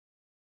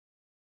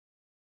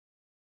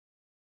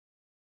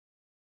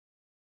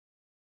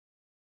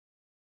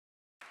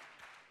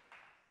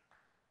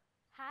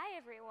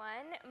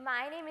everyone,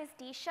 my name is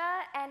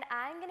Disha and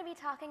I'm going to be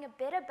talking a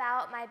bit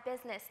about my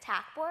business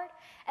TacBoard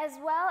as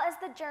well as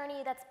the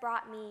journey that's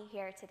brought me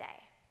here today.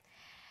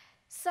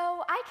 So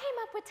I came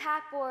up with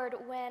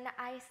TacBoard when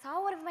I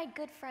saw one of my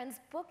good friends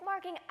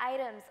bookmarking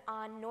items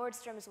on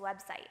Nordstrom's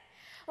website.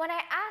 When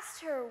I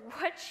asked her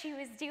what she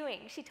was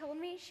doing, she told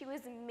me she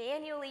was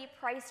manually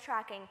price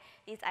tracking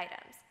these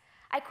items.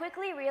 I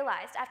quickly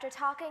realized after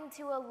talking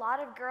to a lot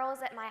of girls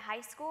at my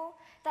high school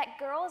that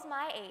girls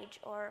my age,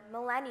 or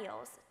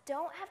millennials,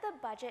 don't have the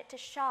budget to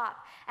shop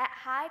at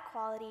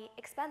high-quality,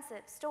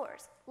 expensive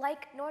stores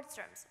like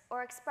Nordstrom's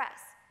or Express.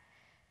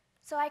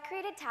 So I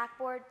created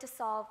TacBoard to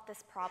solve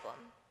this problem.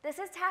 This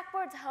is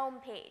TacBoard's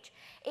homepage.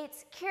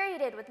 It's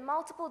curated with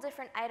multiple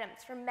different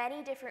items from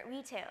many different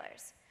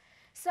retailers.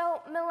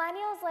 So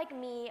millennials like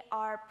me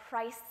are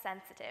price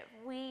sensitive.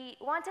 We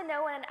want to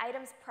know when an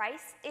item's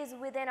price is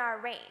within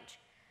our range.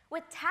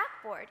 With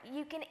TacBoard,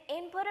 you can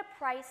input a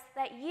price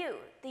that you,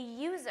 the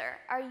user,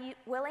 are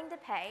willing to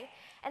pay,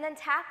 and then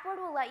TacBoard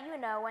will let you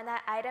know when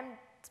that item's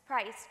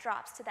price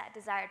drops to that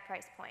desired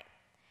price point.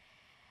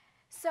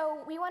 So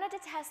we wanted to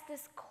test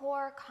this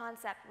core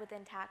concept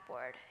within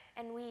TacBoard,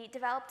 and we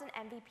developed an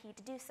MVP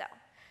to do so.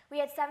 We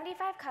had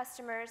 75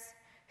 customers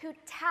who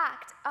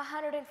tacked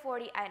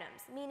 140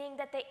 items, meaning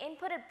that they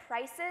inputted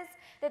prices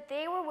that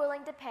they were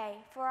willing to pay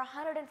for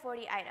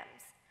 140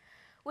 items.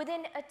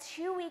 Within a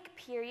 2-week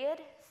period,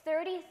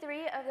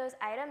 33 of those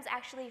items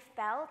actually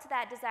fell to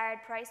that desired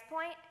price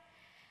point,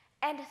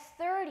 and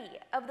 30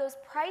 of those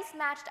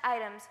price-matched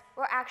items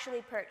were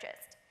actually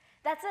purchased.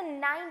 That's a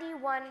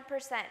 91%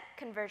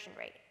 conversion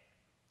rate.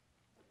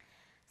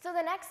 So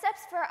the next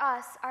steps for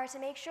us are to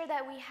make sure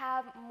that we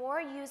have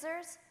more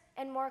users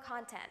and more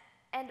content,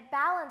 and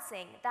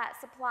balancing that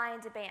supply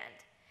and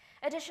demand.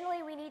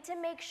 Additionally, we need to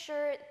make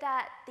sure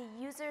that the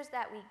users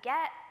that we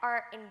get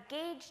are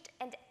engaged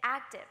and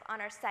active on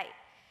our site.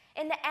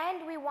 In the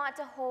end, we want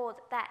to hold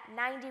that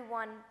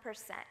 91%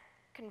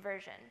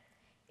 conversion.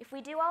 If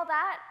we do all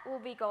that, we'll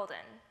be golden.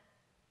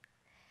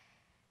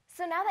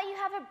 So now that you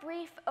have a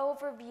brief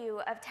overview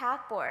of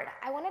TacBoard,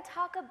 I want to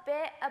talk a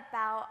bit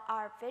about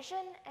our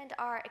vision and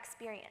our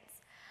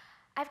experience.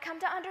 I've come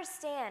to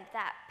understand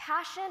that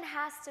passion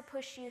has to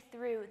push you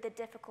through the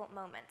difficult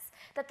moments,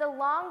 that the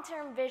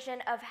long-term vision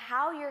of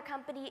how your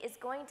company is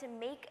going to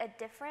make a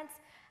difference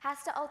has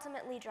to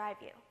ultimately drive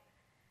you.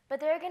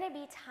 But there are going to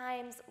be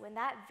times when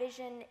that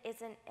vision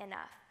isn't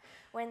enough,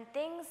 when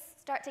things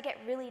start to get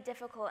really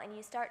difficult and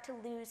you start to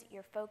lose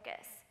your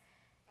focus.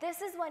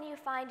 This is when you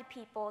find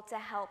people to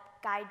help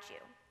guide you.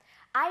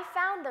 I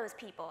found those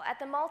people at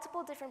the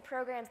multiple different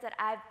programs that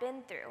I've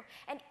been through,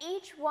 and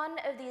each one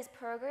of these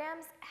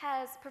programs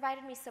has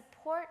provided me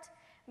support,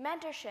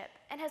 mentorship,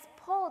 and has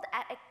pulled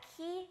at a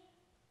key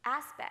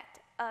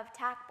aspect of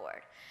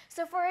TacBoard.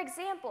 So for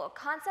example,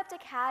 Concept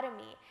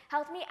Academy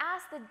helped me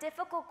ask the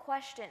difficult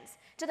questions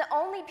to the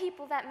only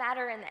people that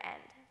matter in the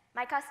end,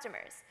 my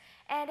customers.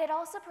 And it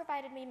also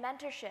provided me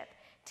mentorship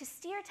to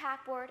steer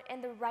TacBoard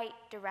in the right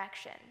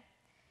direction.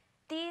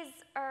 These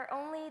are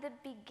only the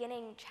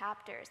beginning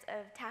chapters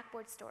of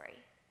TacBoard's story.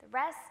 The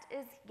rest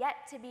is yet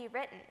to be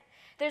written.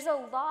 There's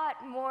a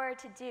lot more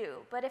to do,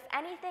 but if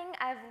anything,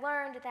 I've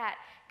learned that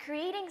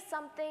creating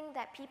something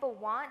that people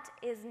want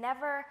is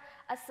never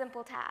a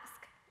simple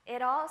task.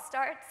 It all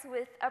starts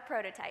with a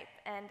prototype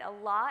and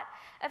a lot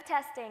of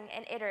testing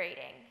and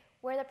iterating.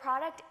 Where the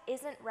product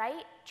isn't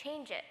right,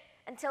 change it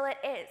until it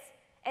is,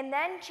 and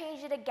then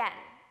change it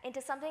again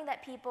into something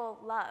that people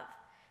love.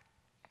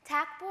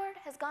 TacBoard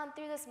has gone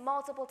through this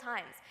multiple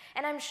times,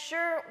 and I'm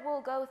sure we'll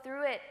go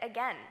through it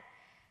again.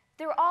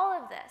 Through all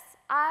of this,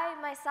 I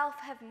myself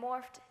have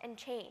morphed and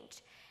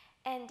changed.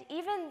 And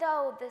even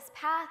though this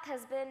path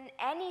has been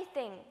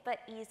anything but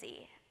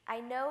easy,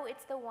 I know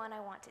it's the one I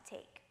want to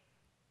take.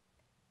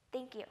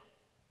 Thank you.